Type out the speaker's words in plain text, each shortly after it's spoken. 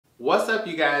What's up,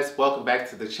 you guys? Welcome back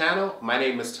to the channel. My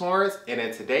name is Torrence, and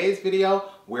in today's video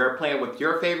we're playing with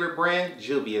your favorite brand,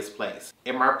 Juviasplace.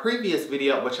 In my previous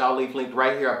video, which I'll leave linked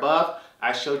right here above,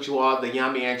 I showed you all the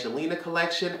Yummy Angelina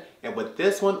collection, and with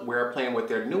this one we're playing with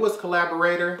their newest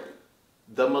collaborator,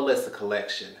 the Melissa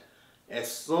collection.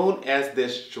 As soon as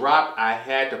this dropped, I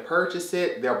had to purchase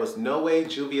it. There was no way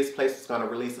Juviasplace was going to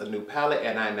release a new palette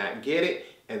and I not get it.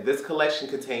 And this collection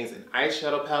contains an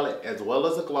eyeshadow palette as well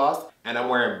as a gloss, and I'm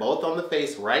wearing both on the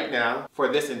face right now. For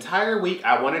this entire week,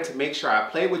 I wanted to make sure I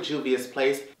played with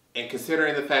Juviasplace, and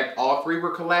considering the fact all three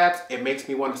were collabs, it makes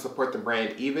me want to support the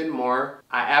brand even more.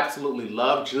 I absolutely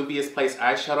love Juviasplace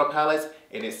eyeshadow palettes,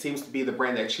 and it seems to be the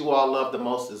brand that you all love the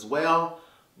most as well.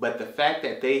 But the fact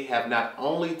that they have not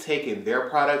only taken their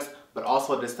products, but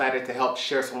also decided to help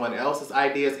share someone else's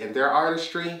ideas and their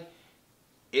artistry,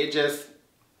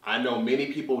 I know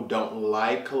many people don't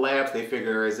like collabs. They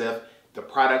figure as if the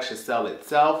product should sell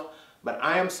itself. But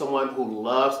I am someone who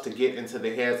loves to get into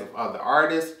the heads of other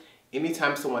artists.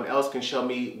 Anytime someone else can show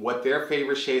me what their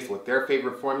favorite shades, what their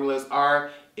favorite formulas are,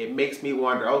 it makes me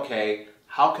wonder, okay,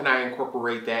 how can I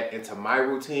incorporate that into my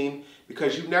routine?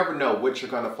 Because you never know what you're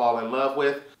going to fall in love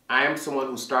with. I am someone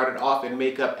who started off in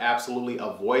makeup absolutely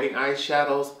avoiding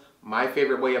eyeshadows. My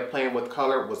favorite way of playing with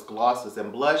color was glosses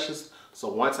and blushes. So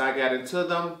once I got into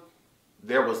them,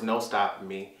 there was no stopping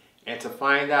me. And to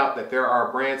find out that there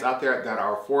are brands out there that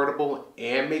are affordable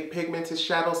and make pigmented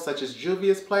shadows such as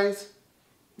Juviasplace,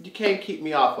 you can't keep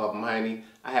me off of them, honey.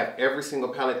 I have every single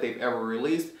palette they've ever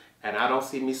released, and I don't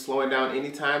see me slowing down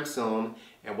anytime soon.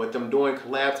 And with them doing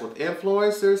collabs with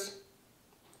influencers,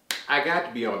 I got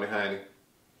to be on it, honey.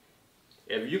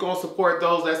 If you're going to support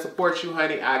those that support you,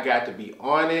 honey, I got to be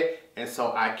on it. And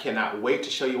so I cannot wait to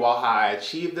show you all how I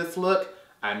achieved this look.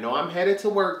 I know I'm headed to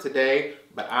work today,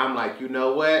 but I'm like, you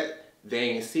know what?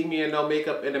 They ain't see me in no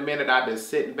makeup in a minute. I've been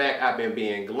sitting back. I've been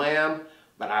being glam.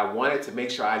 But I wanted to make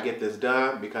sure I get this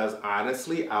done because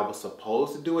honestly, I was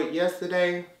supposed to do it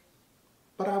yesterday.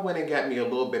 But I went and got me a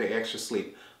little bit of extra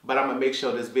sleep. But I'm going to make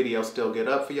sure this video still get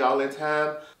up for y'all in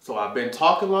time. So I've been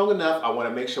talking long enough. I want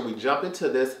to make sure we jump into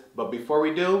this. But before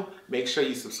we do, make sure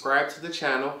you subscribe to the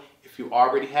channel. If you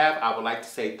already have, I would like to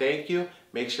say thank you.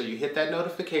 Make sure you hit that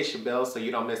notification bell so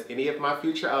you don't miss any of my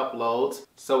future uploads.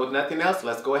 So with nothing else,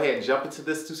 let's go ahead and jump into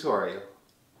this tutorial.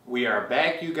 We are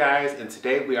back, you guys, and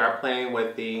today we are playing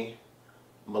with the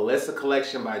Melissa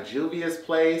collection by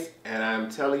Juviasplace. And I'm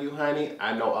telling you, honey,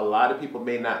 I know a lot of people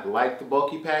may not like the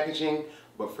bulky packaging,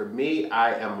 but for me,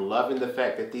 I am loving the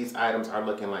fact that these items are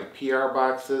looking like PR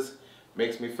boxes.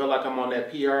 Makes me feel like I'm on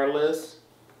that PR list.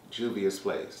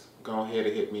 Juviasplace, go ahead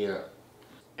and hit me up.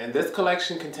 And this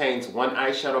collection contains one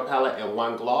eyeshadow palette and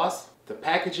one gloss. The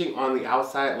packaging on the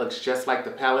outside looks just like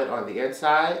the palette on the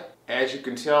inside. As you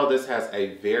can tell, this has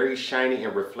a very shiny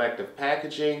and reflective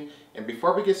packaging. And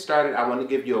before we get started, I want to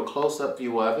give you a close-up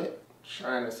view of it.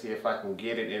 Trying to see if I can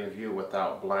get it in view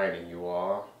without blinding you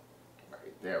all.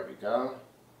 Right, there we go.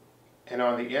 And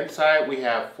on the inside, we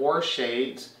have 4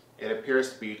 shades. It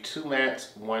appears to be 2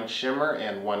 mattes, 1 shimmer,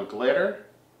 and 1 glitter.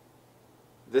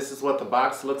 This is what the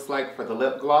box looks like for the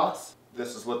lip gloss.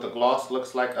 This is what the gloss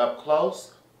looks like up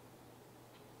close.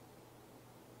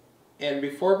 And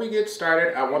before we get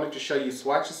started, I wanted to show you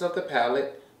swatches of the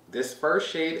palette. This first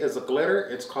shade is a glitter.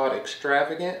 It's called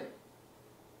Extravagant.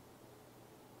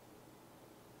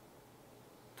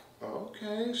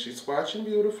 Okay, she's swatching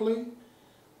beautifully.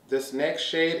 This next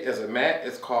shade is a matte.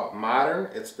 It's called Modern.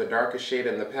 It's the darkest shade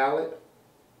in the palette.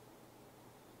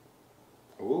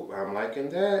 Ooh, I'm liking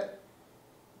that.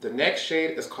 The next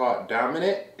shade is called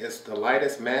Dominant. It's the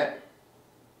lightest matte.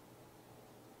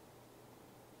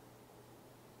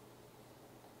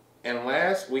 And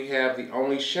last, we have the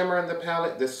only shimmer in the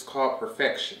palette. This is called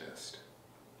Perfectionist.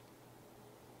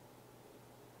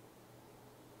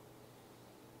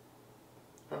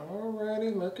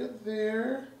 Alrighty, look at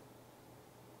there.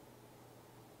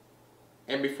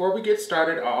 And before we get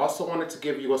started, I also wanted to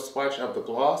give you a swatch of the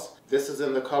gloss. This is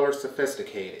in the color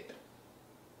Sophisticated.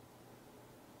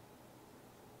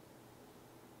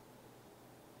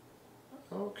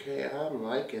 Okay, I'm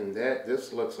liking that.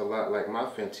 This looks a lot like my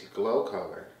Fenty Glow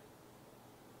color.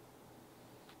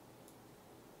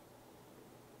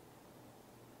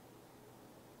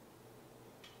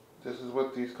 This is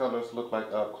what these colors look like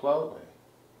up close.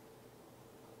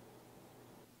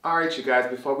 Alright, you guys,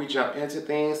 before we jump into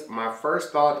things, my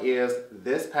first thought is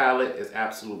this palette is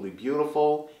absolutely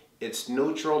beautiful. It's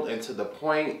neutral and to the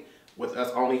point. With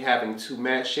us only having 2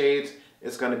 matte shades,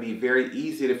 it's going to be very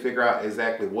easy to figure out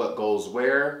exactly what goes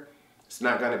where. It's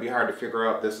not going to be hard to figure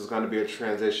out this is going to be a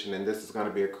transition and this is going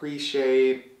to be a crease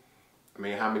shade. I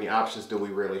mean, how many options do we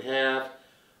really have?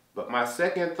 But my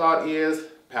second thought is,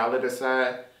 palette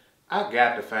aside, I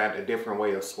got to find a different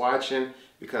way of swatching,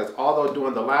 because although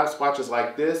doing the live swatches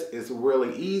like this is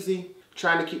really easy,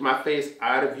 trying to keep my face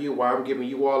out of view while I'm giving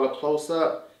you all a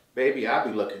close-up, baby, I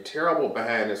be looking terrible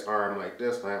behind this arm like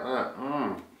this, like,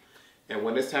 And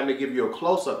when it's time to give you a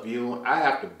close-up view, I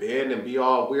have to bend and be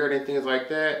all weird and things like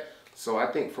that. So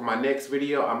I think for my next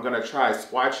video, I'm going to try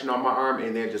swatching on my arm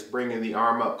and then just bringing the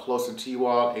arm up closer to you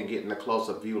all and getting a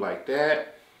close-up view like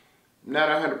that. Not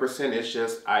 100%, it's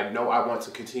just I know I want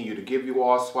to continue to give you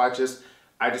all swatches.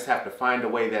 I just have to find a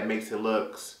way that makes it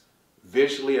look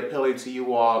visually appealing to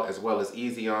you all as well as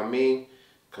easy on me.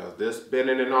 Because this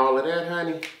bending and all of that,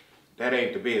 honey, that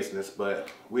ain't the business. But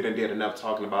we done did enough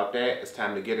talking about that. It's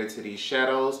time to get into these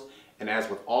shadows. And as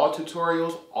with all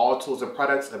tutorials, all tools and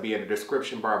products will be in the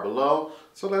description bar below.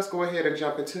 So let's go ahead and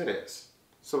jump into this.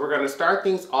 So we're going to start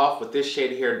things off with this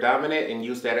shade here, Dominant, and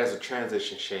use that as a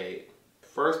transition shade.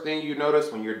 First thing you notice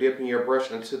when you're dipping your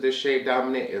brush into this shade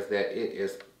Dominant is that it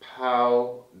is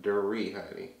powdery,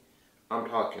 honey. I'm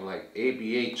talking like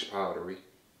ABH powdery.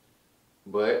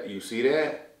 But you see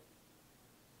that?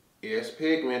 It's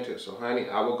pigmented. So honey,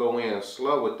 I will go in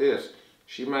slow with this.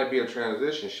 She might be a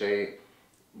transition shade,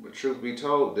 but truth be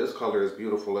told, this color is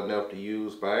beautiful enough to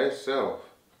use by itself.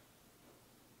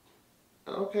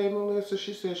 Okay, Melissa,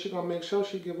 she said she's gonna make sure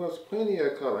she give us plenty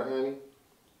of color, honey.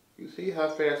 You see how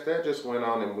fast that just went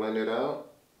on and blended out?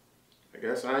 I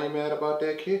guess I ain't mad about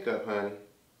that kick up, honey.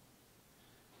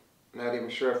 Not even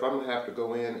sure if I'm gonna have to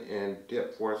go in and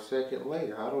dip for a second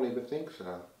later. I don't even think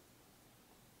so.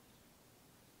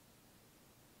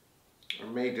 I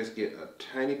may just get a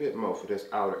tiny bit more for this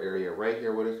outer area right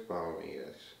here where this bone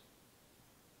is.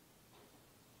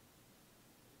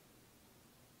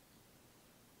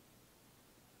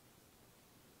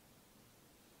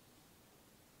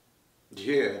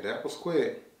 Yeah, that was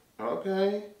quick.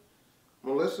 Okay.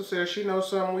 Melissa says she knows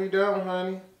something we don't,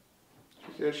 honey.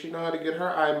 She says she knows how to get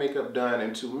her eye makeup done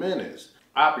in 2 minutes.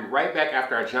 I'll be right back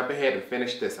after I jump ahead and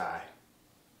finish this eye.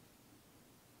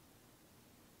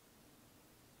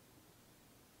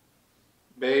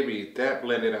 Baby, that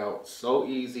blended out so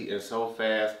easy and so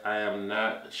fast. I am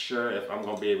not sure if I'm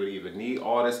going to be able to even need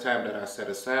all this time that I set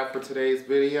aside for today's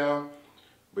video.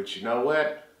 But you know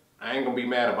what? I ain't going to be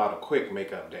mad about a quick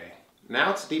makeup day.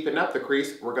 Now to deepen up the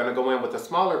crease, we're going to go in with a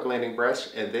smaller blending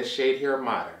brush and this shade here,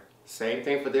 Modern. Same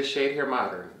thing for this shade here,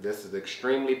 Modern. This is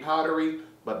extremely powdery,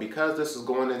 but because this is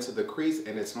going into the crease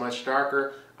and it's much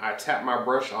darker, I tap my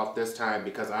brush off this time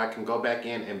because I can go back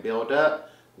in and build up.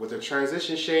 With a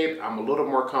transition shade, I'm a little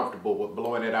more comfortable with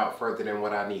blowing it out further than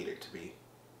what I need it to be.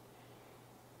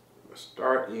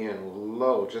 Start in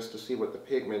low just to see what the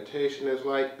pigmentation is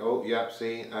like. Oh, yep,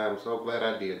 see, I'm so glad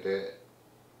I did that.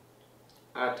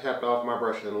 I tapped off my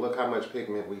brush and look how much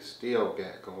pigment we still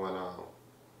got going on.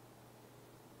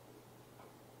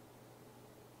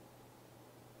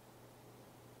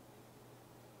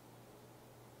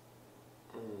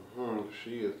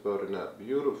 She is building up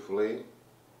beautifully.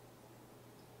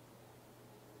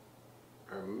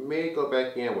 I may go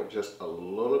back in with just a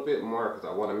little bit more because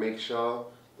I want to make sure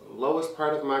the lowest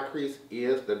part of my crease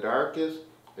is the darkest,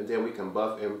 and then we can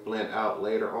buff and blend out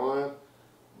later on.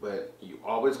 But you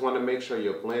always want to make sure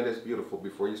your blend is beautiful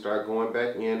before you start going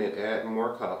back in and add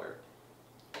more color.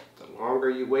 The longer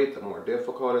you wait, the more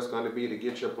difficult it's going to be to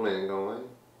get your blend going.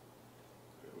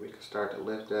 We can start to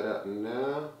lift that up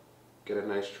now. Get a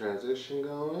nice transition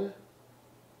going.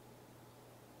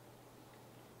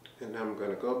 And now I'm going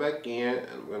to go back in and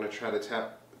I'm going to try to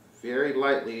tap very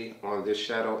lightly on this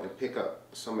shadow and pick up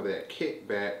some of that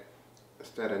kickback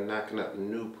instead of knocking up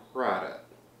new product.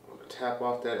 I'm going to tap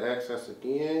off that excess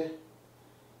again.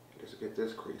 Just get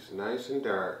this crease nice and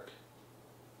dark.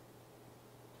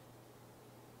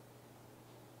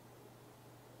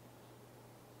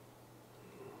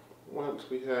 Once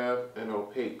we have an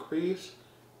opaque crease,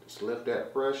 just lift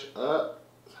that brush up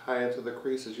as high into the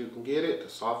crease as you can get it to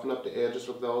soften up the edges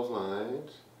of those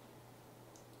lines.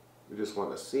 We just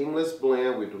want a seamless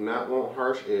blend. We do not want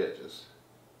harsh edges.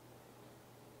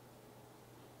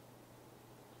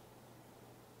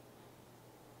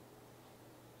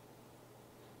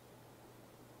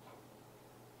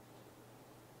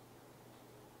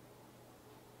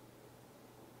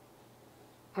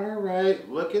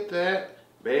 Alright, look at that.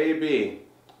 Baby,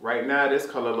 right now this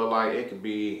color look like it could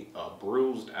be a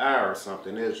bruised eye or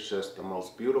something. It's just the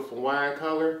most beautiful wine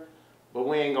color. But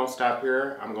we ain't gonna stop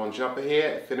here. I'm gonna jump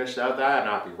ahead, finish the other eye, and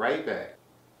I'll be right back.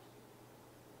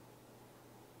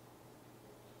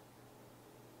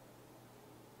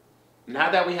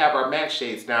 Now that we have our matte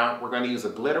shades down, we're gonna use a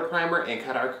glitter primer and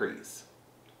cut our crease.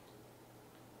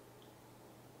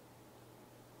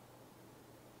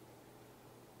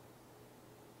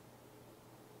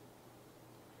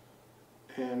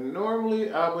 And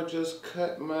normally I would just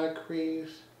cut my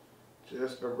crease,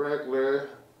 just a regular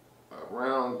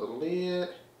around the lid.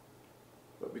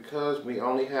 But because we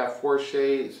only have 4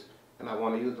 shades and I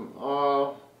want to use them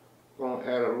all, I'm going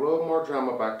to add a little more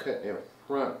drama by cutting in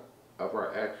front of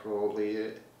our actual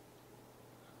lid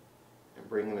and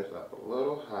bringing this up a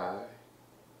little high.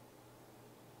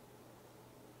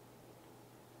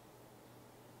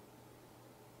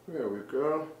 There we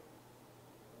go.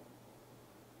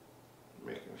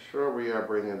 Making sure we are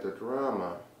bringing the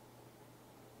drama.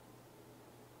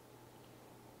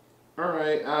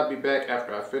 Alright, I'll be back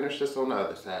after I finish this on the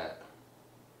other side.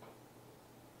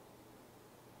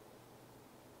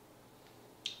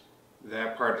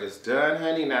 That part is done,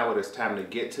 honey. Now it is time to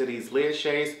get to these lid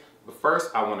shades. But first,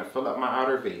 I want to fill up my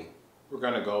outer V. We're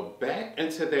going to go back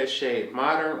into that shade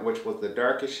Modern, which was the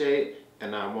darkest shade.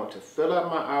 And I want to fill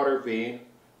up my outer V.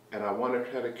 And I want to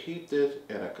try to keep this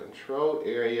in a controlled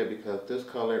area because this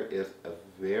color is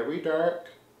very dark.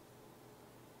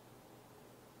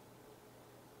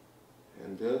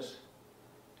 And this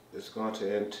is going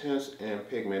to intense in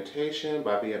pigmentation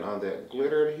by being on that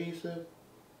glitter adhesive.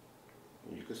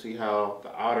 You can see how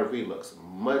the outer V looks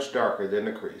much darker than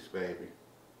the crease, baby.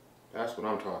 That's what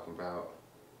I'm talking about.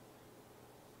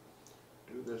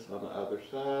 Do this on the other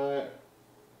side.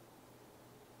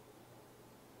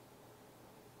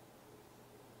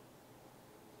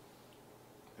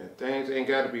 And things ain't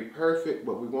got to be perfect,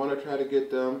 but we want to try to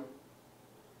get them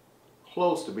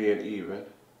close to being even.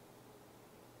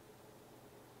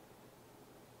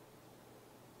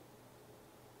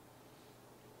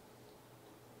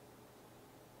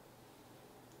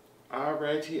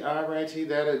 Alrighty,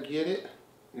 that'll get it.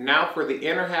 Now for the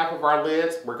inner half of our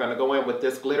lids, we're going to go in with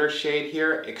this glitter shade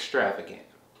here, Extravagant.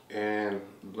 And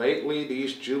lately,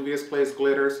 these Juviasplace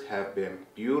glitters have been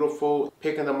beautiful.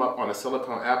 Picking them up on a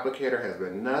silicone applicator has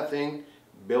been nothing.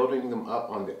 Building them up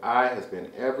on the eye has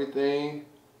been everything.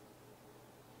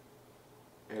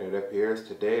 And it appears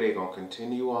today they're going to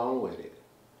continue on with it.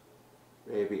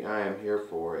 Baby, I am here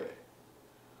for it.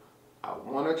 I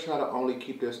want to try to only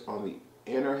keep this on the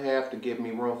inner half to give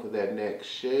me room for that next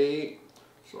shade.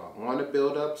 So I want to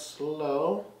build up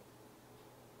slow.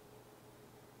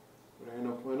 But ain't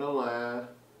no point in line.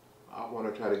 I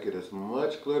want to try to get as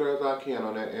much glitter as I can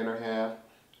on that inner half.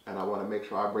 And I want to make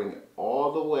sure I bring it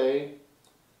all the way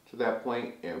to that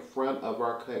point in front of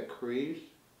our cut crease.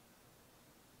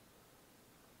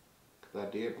 Because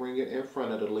I did bring it in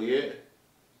front of the lid.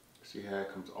 See how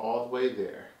it comes all the way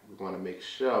there. We want to make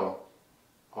sure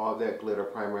all that glitter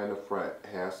primer in the front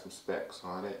has some specks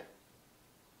on it.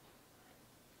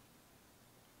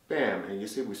 Bam, and you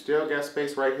see we still got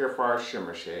space right here for our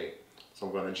shimmer shade. So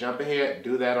I'm going to jump ahead,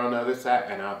 do that on the other side,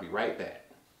 and I'll be right back.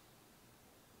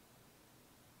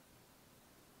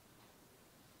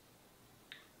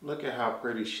 Look at how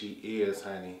pretty she is,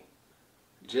 honey.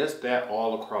 Just that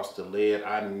all across the lid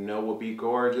I know will be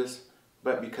gorgeous,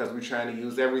 but because we're trying to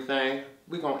use everything,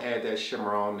 we're going to add that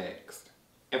shimmer on next.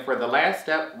 And for the last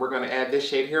step, we're going to add this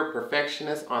shade here,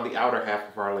 Perfectionist, on the outer half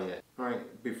of our lid.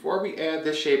 Alright, before we add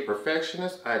this shade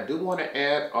Perfectionist, I do want to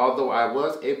add, although I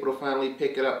was able to finally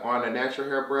pick it up on a natural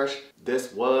hair brush,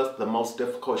 this was the most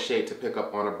difficult shade to pick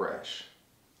up on a brush.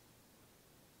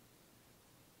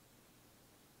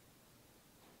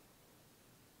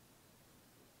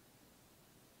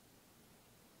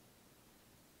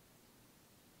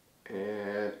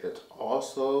 And it's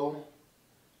also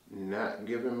not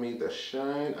giving me the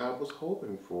shine I was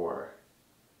hoping for.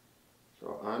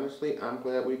 So honestly, I'm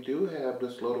glad we do have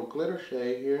this little glitter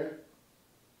shade here.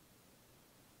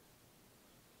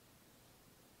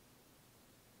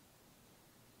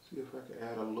 See if I can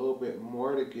add a little bit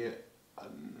more to get a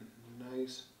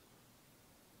nice...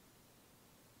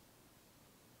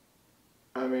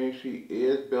 I mean, she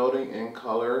is building in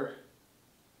color.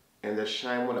 And the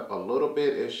shine went up a little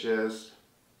bit. It's just...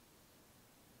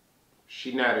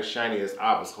 she's not as shiny as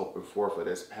I was hoping for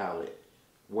this palette.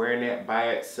 Wearing that by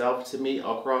itself to me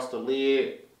across the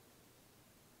lid,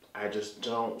 I just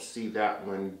don't see that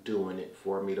one doing it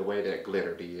for me the way that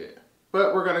glitter did.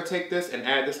 But we're going to take this and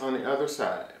add this on the other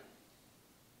side.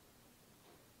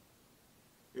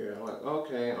 Yeah, like,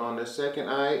 okay, on the second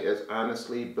eye, it's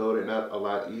honestly building up a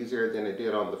lot easier than it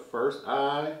did on the first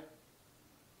eye.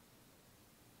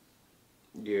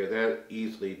 Yeah, that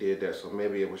easily did that, so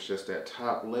maybe it was just that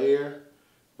top layer,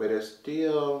 but it's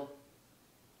still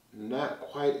not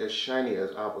quite as shiny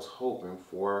as I was hoping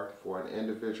for an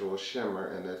individual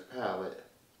shimmer in this palette.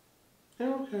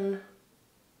 Okay.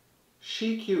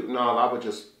 She cute and all,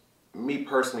 me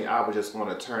personally, I would just want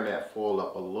to turn that foil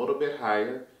up a little bit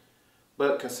higher,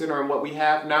 but considering what we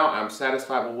have now, I'm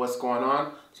satisfied with what's going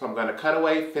on. So I'm gonna cut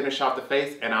away, finish off the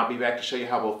face, and I'll be back to show you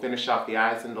how we'll finish off the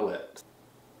eyes and the lips.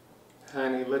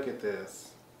 Honey, look at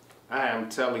this. I am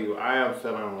telling you, I am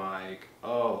feeling like,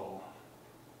 oh.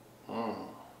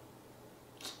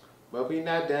 But we're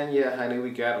not done yet, honey. We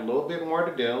got a little bit more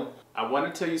to do. I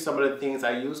want to tell you some of the things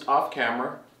I used off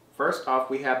camera. First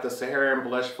off, we have the Saharan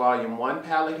Blush Volume 1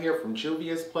 palette here from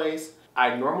Juviasplace.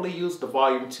 I normally use the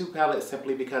Volume 2 palette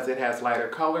simply because it has lighter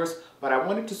colors, but I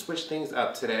wanted to switch things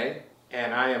up today.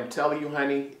 And I am telling you,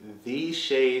 honey, these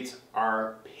shades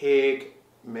are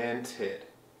pigmented.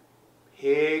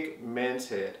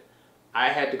 Pigmented. I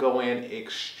had to go in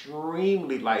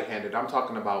extremely light-handed. I'm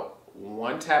talking about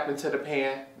one tap into the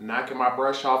pan, knocking my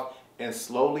brush off, and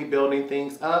slowly building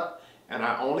things up. And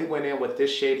I only went in with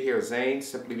this shade here, Zane,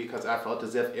 simply because I felt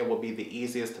as if it would be the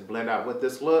easiest to blend out with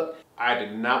this look. I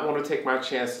did not want to take my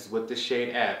chances with this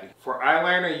shade, Abby. For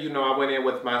eyeliner, you know I went in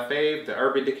with my fave, the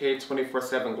Urban Decay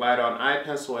 24/7 Glide On Eye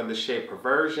Pencil in the shade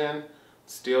Perversion.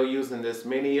 Still using this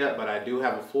mini up, but I do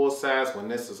have a full size when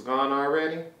this is gone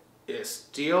already. It's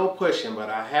still pushing, but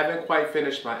I haven't quite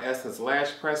finished my Essence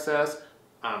Lash Princess.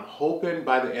 I'm hoping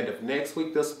by the end of next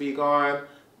week this will be gone.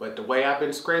 But the way I've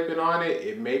been scraping on it,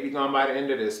 it may be gone by the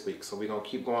end of this week. So we're going to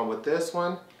keep going with this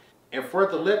one. And for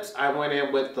the lips, I went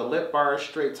in with the Lip Bar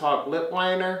Straight Talk Lip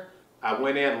Liner. I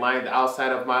went in, lined the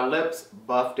outside of my lips,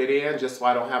 buffed it in just so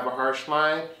I don't have a harsh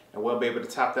line. And we'll be able to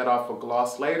top that off with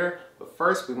gloss later. But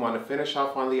first, we want to finish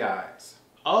off on the eyes.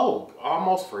 Oh,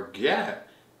 almost forget.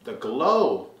 The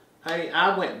glow. Honey,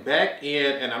 I went back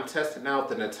in and I'm testing out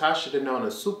the Natasha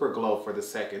Denona Super Glow for the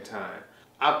second time.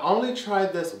 I've only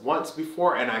tried this once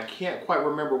before and I can't quite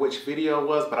remember which video it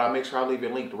was, but I'll make sure I leave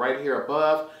it linked right here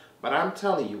above. But I'm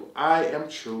telling you, I am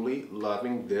truly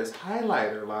loving this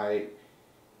highlighter. Like,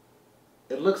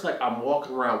 it looks like I'm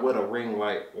walking around with a ring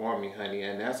light on me, honey,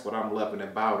 and that's what I'm loving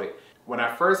about it. When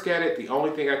I first got it, the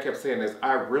only thing I kept saying is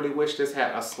I really wish this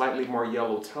had a slightly more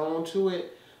yellow tone to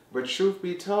it. But truth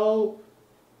be told,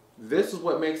 this is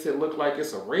what makes it look like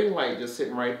it's a ring light just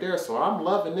sitting right there. So I'm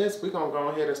loving this. We're going to go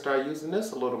ahead and start using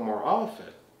this a little more often.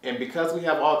 And because we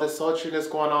have all this sultriness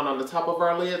going on the top of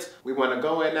our lids, we want to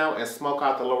go in now and smoke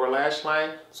out the lower lash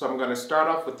line. So I'm going to start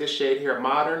off with this shade here,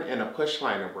 Modern, and a push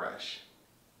liner brush.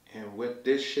 And with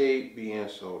this shade being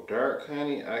so dark,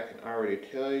 honey, I can already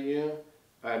tell you,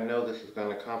 I know this is going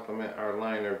to complement our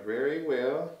liner very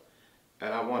well.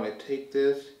 And I want to take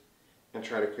this and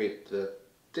try to create the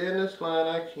thinnest line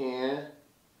I can,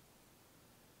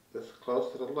 as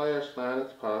close to the lash line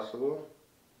as possible.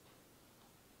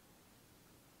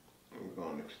 I'm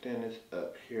going to extend this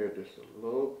up here just a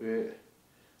little bit.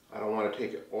 I don't want to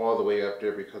take it all the way up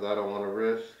there because I don't want to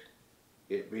risk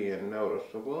it being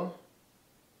noticeable.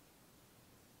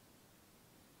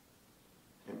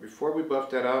 And before we buff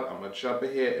that out, I'm going to jump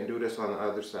ahead and do this on the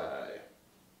other side.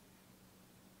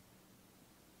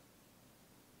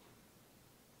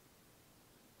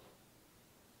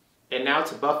 And now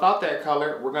to buff out that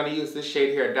color, we're going to use this shade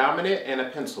here, Dominant, and a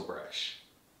pencil brush.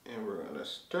 And we're going to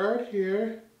start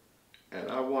here. And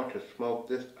I want to smoke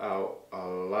this out a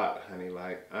lot, honey.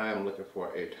 Like, I am looking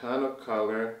for a ton of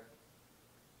color,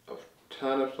 a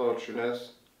ton of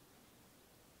sultriness.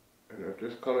 And if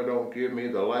this color don't give me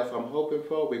the life I'm hoping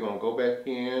for, we're going to go back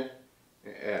in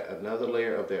and add another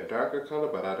layer of that darker color.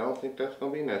 But I don't think that's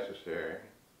going to be necessary.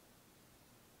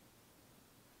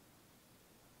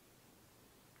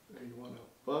 You want to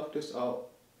buff this out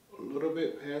a little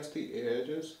bit past the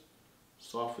edges,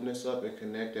 soften this up and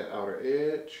connect that outer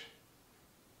edge.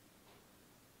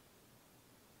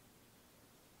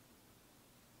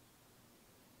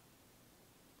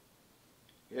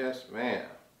 Yes, ma'am.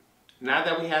 Now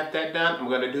that we have that done, I'm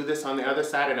going to do this on the other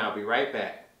side and I'll be right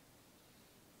back.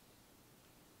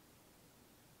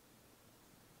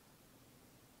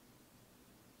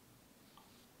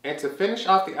 And to finish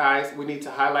off the eyes, we need to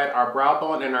highlight our brow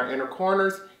bone and our inner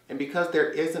corners. And because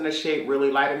there isn't a shade really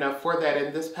light enough for that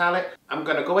in this palette, I'm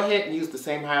going to go ahead and use the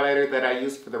same highlighter that I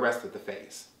used for the rest of the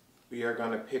face. We are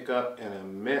going to pick up an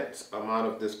immense amount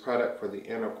of this product for the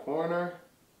inner corner.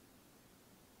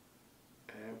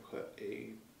 And put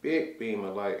a big beam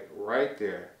of light right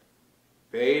there.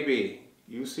 Baby,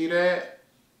 you see that?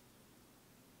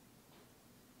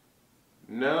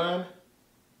 None?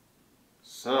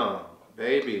 Some.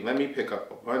 Baby, let me pick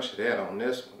up a bunch of that on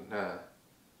this one now.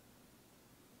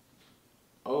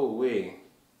 Oh wee.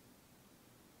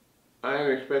 I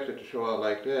didn't expect it to show out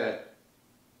like that.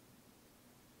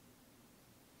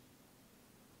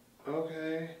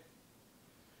 Okay.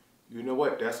 You know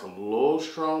what? That's a little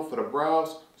strong for the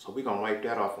brows, so we're gonna wipe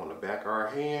that off on the back of our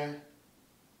hand.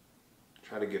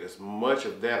 Try to get as much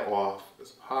of that off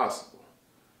as possible.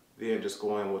 Then just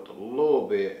go in with a little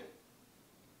bit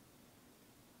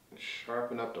and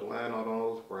sharpen up the line on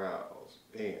those brows.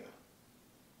 Bam.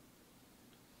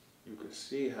 You can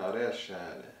see how that's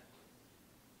shining.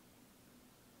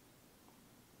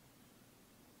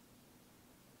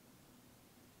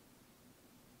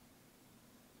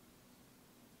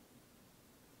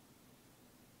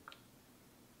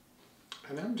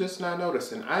 And I'm just not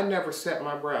noticing. I never set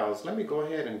my brows. Let me go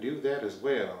ahead and do that as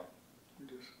well.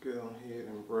 Just go ahead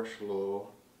and brush a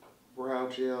little brow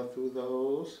gel through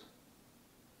those.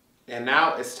 And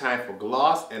now it's time for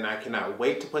gloss, and I cannot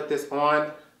wait to put this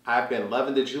on. I've been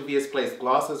loving the juviasplace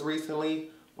glosses recently.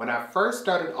 When I first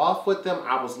started off with them,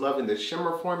 I was loving the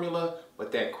shimmer formula,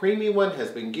 but that creamy one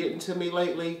has been getting to me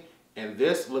lately, and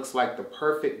this looks like the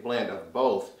perfect blend of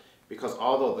both, because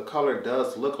although the color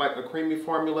does look like a creamy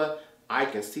formula, I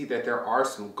can see that there are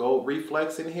some gold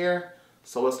reflex in here,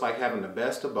 so it's like having the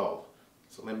best of both.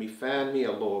 So let me find me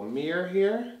a little mirror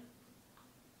here,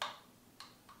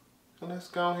 and let's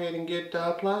go ahead and get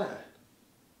applied.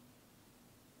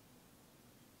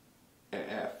 And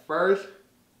at first,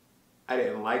 I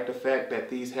didn't like the fact that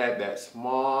these had that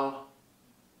small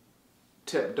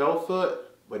tip doe foot,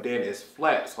 but then it's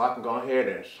flat, so I can go ahead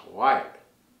and swipe.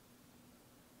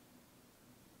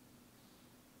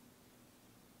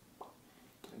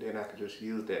 And then I can just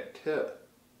use that tip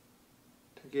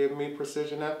to give me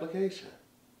precision application.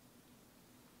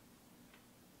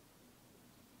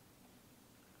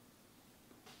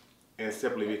 And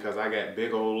simply because I got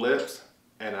big old lips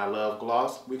and I love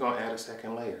gloss, we're gonna add a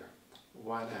second layer.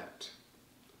 Why not?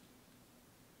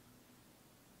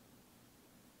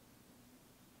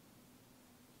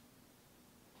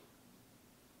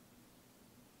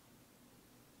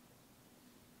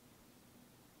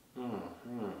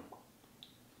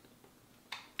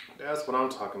 That's what I'm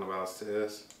talking about,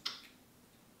 sis.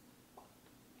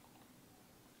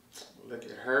 Look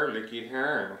at her, look at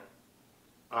her.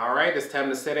 All right, it's time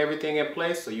to set everything in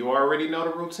place, so you already know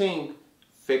the routine.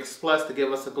 Fix Plus to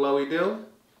give us a glowy do.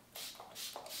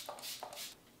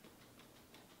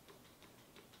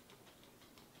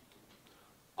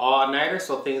 All-nighter,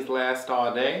 so things last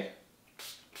all day.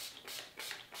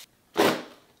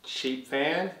 Cheap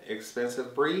fan,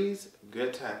 expensive breeze,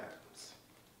 good times.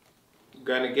 I'm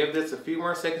gonna give this a few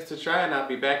more seconds to try, and I'll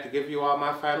be back to give you all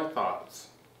my final thoughts.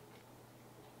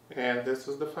 And this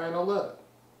is the final look.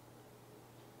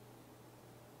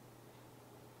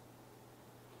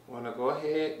 I want to go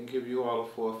ahead and give you all a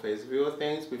full face view of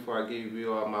things before I give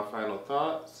you all my final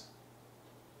thoughts.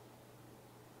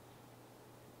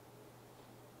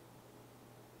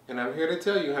 And I'm here to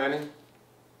tell you, honey,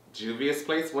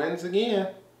 juviasplace wins again.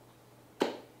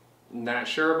 Not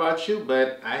sure about you,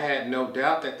 but I had no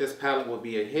doubt that this palette would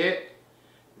be a hit.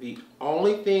 The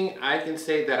only thing I can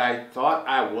say that I thought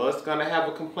I was going to have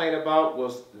a complaint about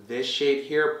was this shade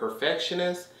here,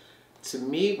 Perfectionist. To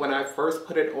me, when I first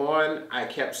put it on, I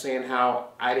kept saying how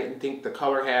I didn't think the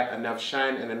color had enough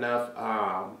shine and enough,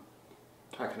 how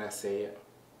can I say it?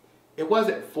 It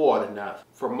wasn't forward enough.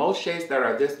 For most shades that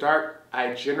are this dark,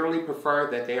 I generally prefer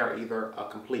that they are either a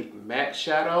complete matte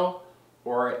shadow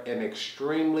or an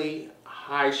extremely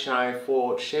high shine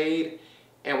full shade.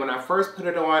 And when I first put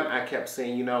it on, I kept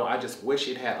saying, you know, I just wish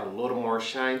it had a little more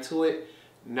shine to it.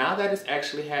 Now that it's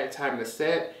actually had time to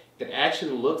set, it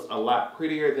actually looks a lot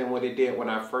prettier than what it did when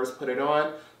I first put it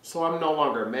on. So I'm no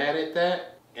longer mad at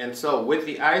that. And so with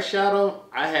the eyeshadow,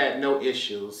 I had no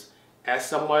issues. As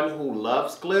someone who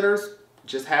loves glitters,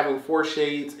 just having 4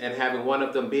 shades and having one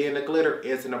of them being a glitter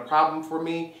isn't a problem for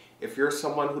me. If you're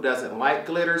someone who doesn't like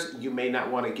glitters, you may not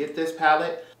want to get this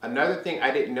palette. Another thing I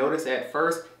didn't notice at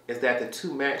first is that the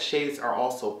 2 matte shades are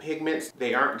also pigments.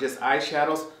 They aren't just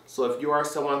eyeshadows. So if you are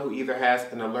someone who either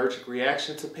has an allergic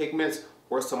reaction to pigments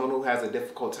or someone who has a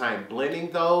difficult time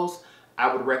blending those,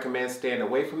 I would recommend staying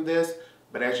away from this.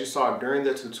 But as you saw during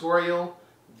the tutorial,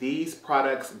 these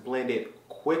products blended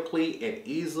quickly and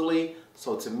easily.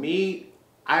 So to me,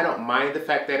 I don't mind the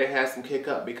fact that it has some kick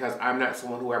up because I'm not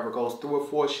someone who ever goes through a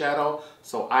full shadow.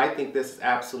 So I think this is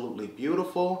absolutely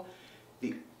beautiful.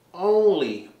 The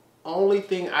only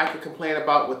thing I could complain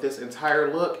about with this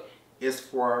entire look is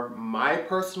for my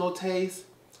personal taste.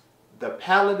 The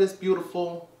palette is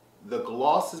beautiful, the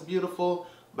gloss is beautiful,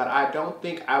 but I don't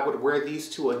think I would wear these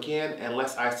 2 again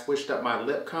unless I switched up my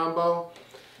lip combo.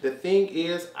 The thing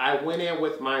is, I went in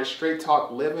with my Straight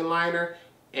Talk Living Liner,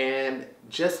 and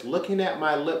just looking at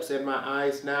my lips and my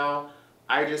eyes now,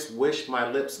 I just wish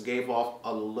my lips gave off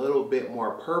a little bit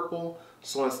more purple.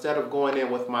 So instead of going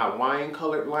in with my wine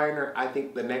colored liner, I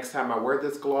think the next time I wear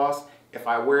this gloss, if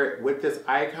I wear it with this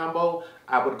eye combo,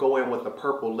 I would go in with a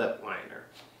purple lip liner.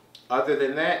 Other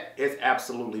than that, it's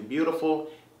absolutely beautiful.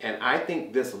 And I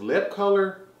think this lip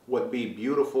color would be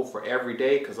beautiful for every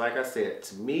day because like I said,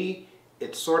 to me,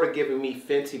 it's sort of giving me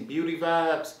Fenty Beauty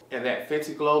vibes. And that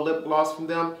Fenty Glow lip gloss from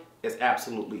them is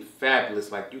absolutely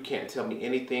fabulous. Like, you can't tell me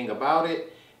anything about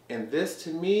it. And this,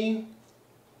 to me,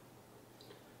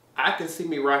 I can see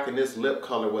me rocking this lip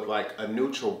color with like a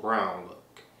neutral brown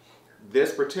look.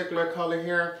 This particular color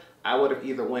here, I would have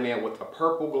either went in with a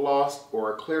purple gloss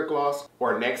or a clear gloss,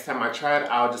 or next time I try it,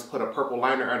 I'll just put a purple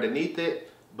liner underneath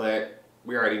it. But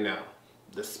we already know.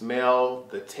 The smell,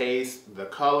 the taste, the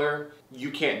color,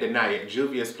 you can't deny it.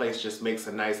 Juviasplace just makes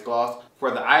a nice gloss.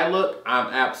 For the eye look, I'm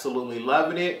absolutely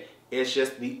loving it. It's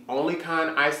just the only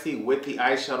con I see with the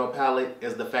eyeshadow palette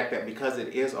is the fact that because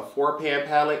it is a 4-pan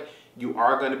palette, you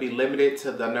are going to be limited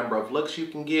to the number of looks you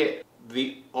can get.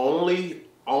 The only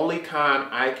con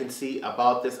I can see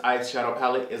about this eyeshadow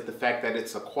palette is the fact that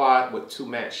it's a quad with 2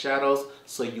 matte shadows,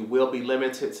 so you will be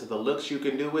limited to the looks you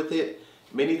can do with it.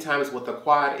 Many times with a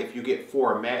quad, if you get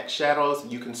 4 matte shadows,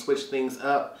 you can switch things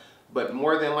up, but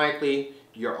more than likely,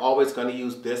 you're always going to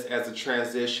use this as a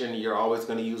transition. You're always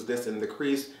going to use this in the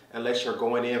crease unless you're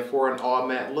going in for an all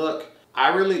matte look.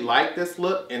 I really like this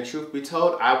look, and truth be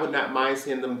told, I would not mind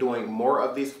seeing them doing more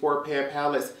of these 4-pan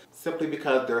palettes simply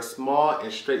because they're small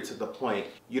and straight to the point.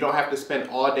 You don't have to spend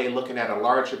all day looking at a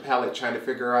larger palette trying to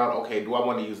figure out, okay, do I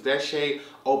want to use that shade?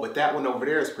 Oh, but that one over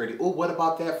there is pretty. Oh, what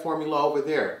about that formula over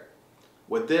there?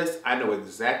 With this, I know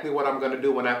exactly what I'm going to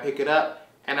do when I pick it up,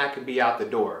 and I can be out the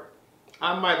door.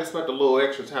 I might have spent a little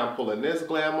extra time pulling this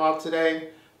glam off today,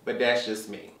 but that's just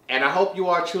me. And I hope you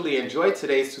all truly enjoyed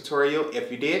today's tutorial.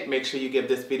 If you did, make sure you give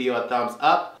this video a thumbs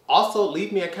up. Also,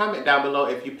 leave me a comment down below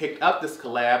if you picked up this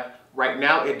collab. Right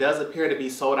now, it does appear to be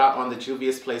sold out on the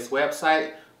Juviasplace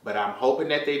website, but I'm hoping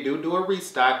that they do a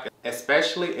restock,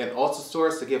 especially in Ulta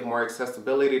stores to give more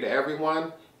accessibility to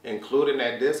everyone, including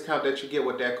that discount that you get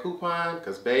with that coupon,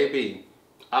 because baby,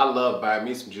 I love buying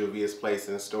me some Juviasplace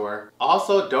in store.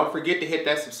 Also, don't forget to hit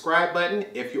that subscribe button.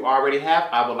 If you already have,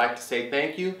 I would like to say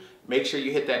thank you. Make sure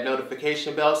you hit that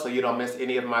notification bell so you don't miss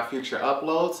any of my future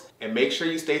uploads. And make sure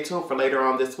you stay tuned for later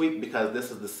on this week because this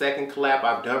is the second collab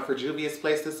I've done for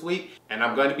Juviasplace this week. And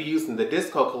I'm going to be using the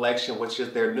Disco collection, which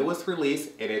is their newest release.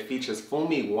 And it features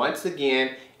Fumi once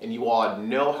again. And you all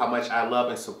know how much I love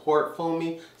and support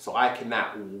Fumi. So I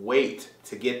cannot wait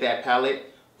to get that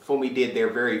palette. Fumi did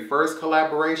their very first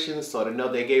collaboration, so to know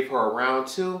they gave her a round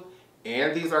 2.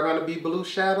 And these are going to be blue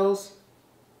shadows.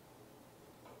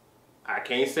 I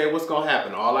can't say what's going to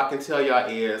happen. All I can tell y'all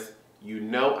is, you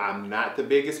know I'm not the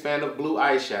biggest fan of blue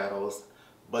eyeshadows,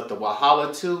 but the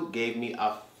Wahala 2 gave me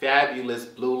a fabulous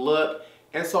blue look,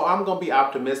 and so I'm going to be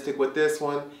optimistic with this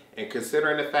one. And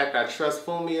considering the fact I trust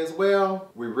Fumi as well,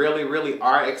 we really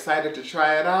are excited to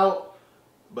try it out,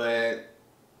 but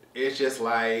it's just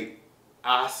like,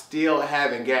 I still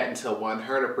haven't gotten to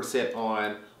 100%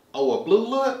 on, oh, a blue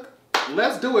look?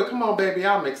 Let's do it. Come on, baby.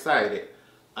 I'm excited.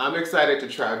 I'm excited to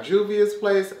try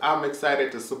Juviasplace. I'm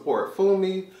excited to support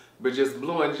Fumi. But just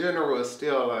blue in general is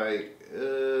still like,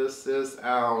 sis,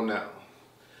 I don't know.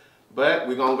 But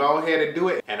we're going to go ahead and do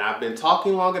it. And I've been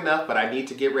talking long enough, but I need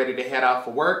to get ready to head out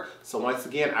for work. So once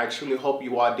again, I truly hope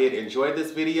you all did enjoy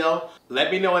this video.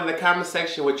 Let me know in the comment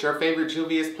section what your favorite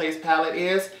Juviasplace palette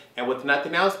is. And with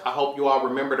nothing else, I hope you all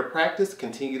remember to practice,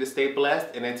 continue to stay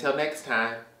blessed, and until next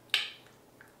time,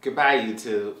 goodbye,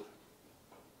 YouTube.